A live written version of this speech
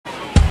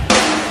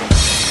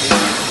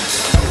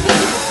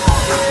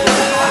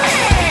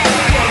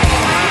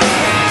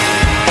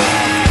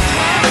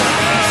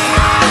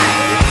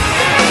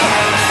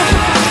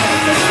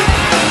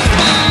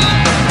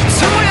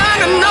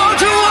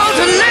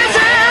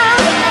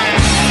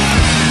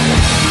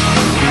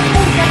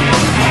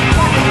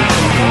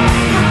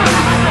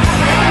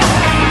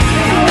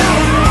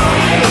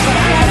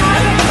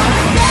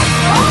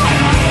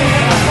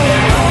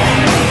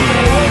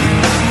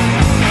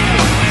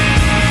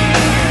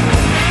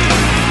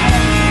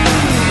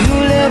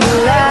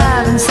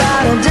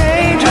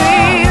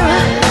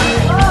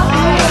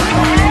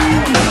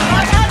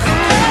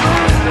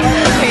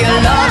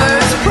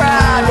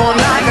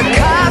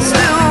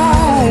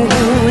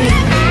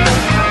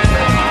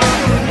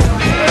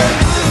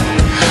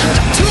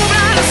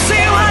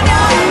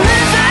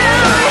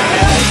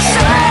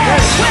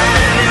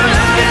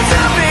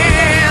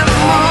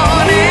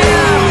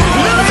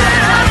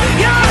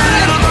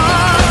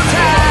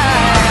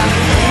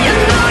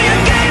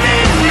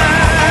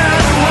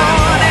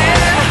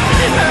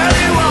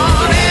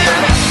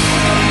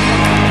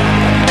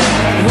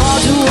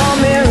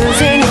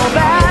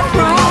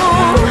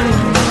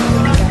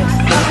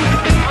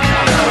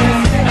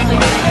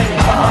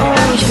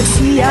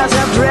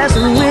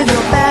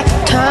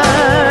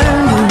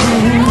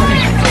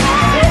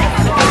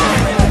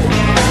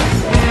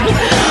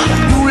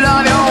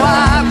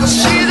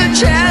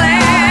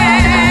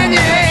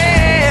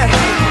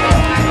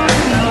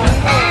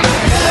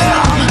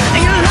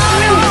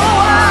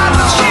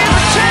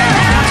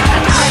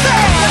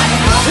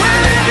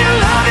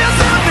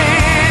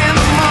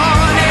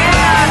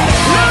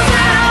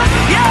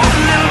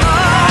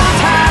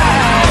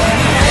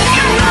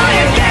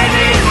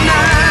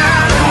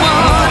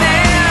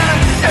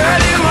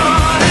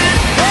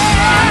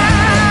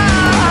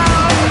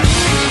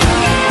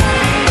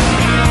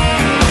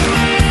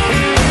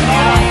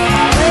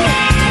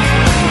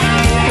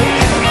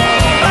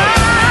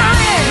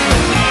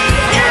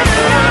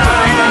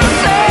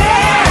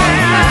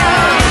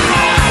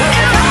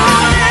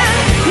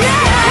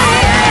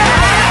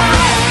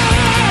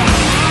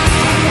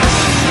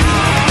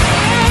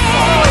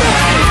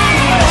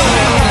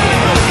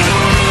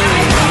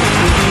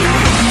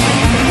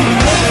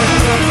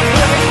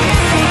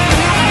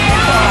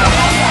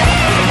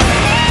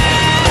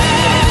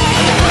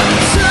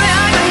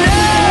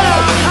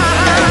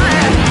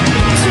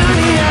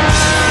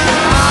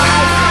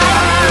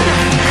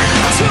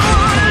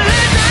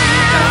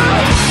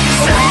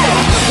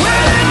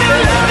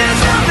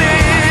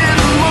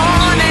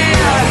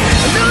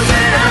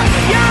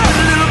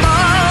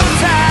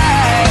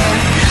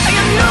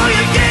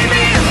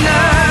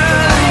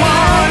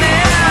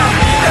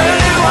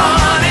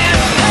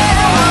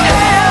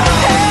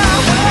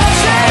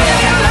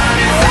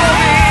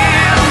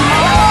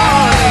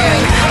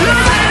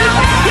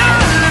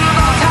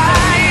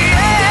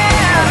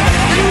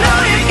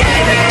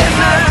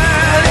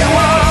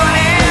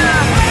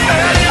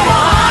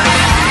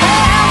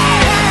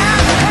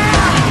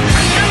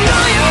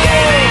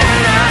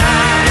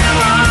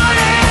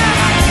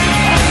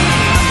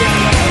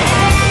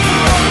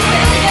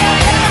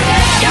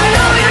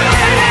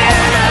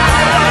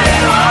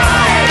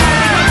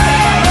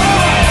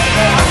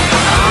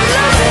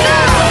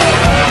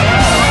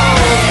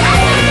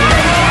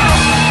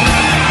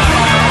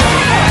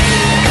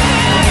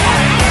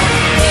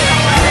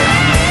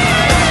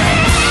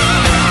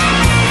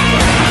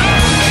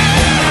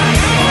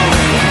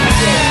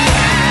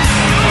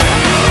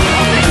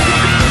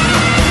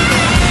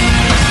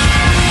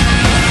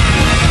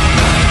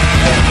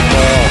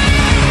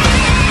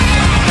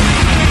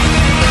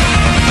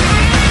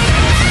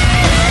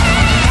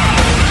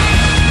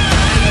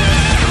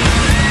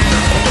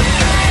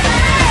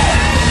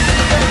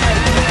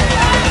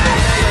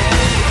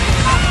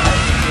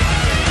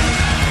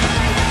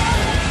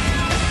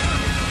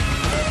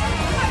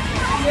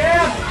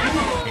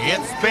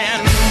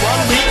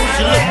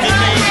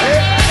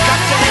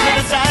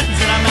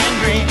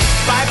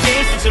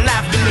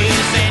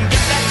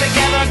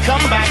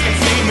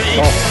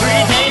me.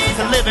 3 days since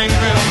the living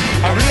room.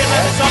 I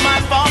realized it's all my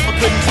fault, but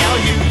couldn't tell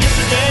you.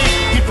 Yesterday,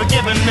 you'd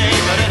forgiven me,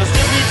 but it'll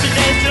still be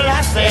today till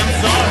I say I'm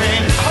sorry.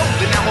 Oh,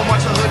 then now I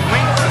watch a hood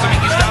wink. Doesn't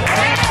make you stop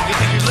think. You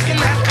think you're looking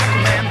at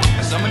Aquaman.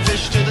 And summon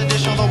fish to the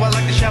dish, although I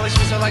like the chalet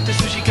Swiss, I like the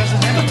sushi, cause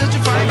it's never touch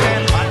a frying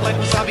pan. I like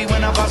wasabi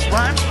when I bust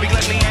rhymes. Speak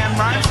like Leanne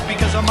rhymes,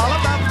 because I'm all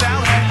about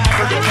balance.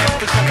 Forget that,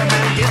 the stuff I'm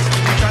at hits.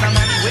 You try to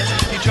match wits,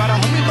 you try to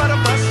hold me, but I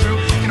bust through.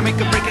 Gonna make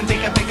a break and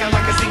take a pick out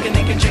like a sink and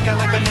they can shake out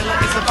like vanilla.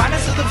 It's the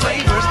finest of the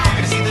flavors.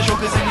 Gonna see the show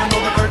cause then you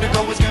know the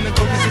vertigo is gonna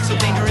go cause it's so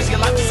dangerous.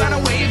 You'll have to sign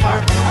a waiver.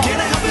 Can't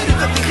I help it if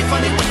I think you're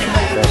funny when you're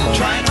mad?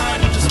 Trying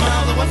hard not to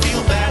smile though I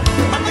feel bad.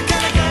 I'm the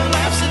kind of guy who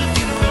laughs at a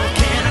funeral.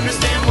 Can't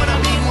understand what I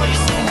mean while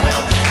you're saying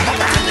well. I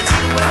pretend to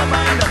tell where my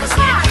mind I'm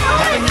asleep.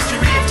 Have a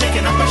history of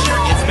taking off my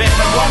shirt. It's been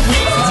 1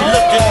 week since you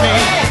looked at me.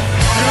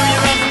 Threw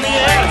your arms in the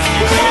air and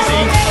you're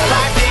crazy.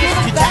 5 days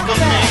since you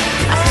tackled me.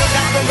 I still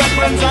got the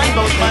reference on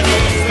both my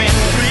knees. It's been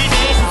 3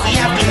 days since the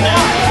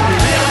afternoon. You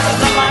realize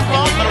it's not my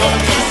fault, but I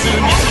wasn't too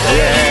soon.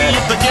 Yesterday,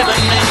 you've forgiven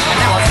me. And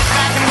now I'll sit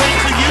back and wait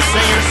till you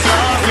say you're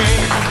sorry.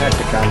 Had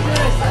to come.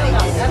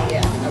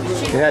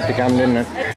 It had to come, didn't it?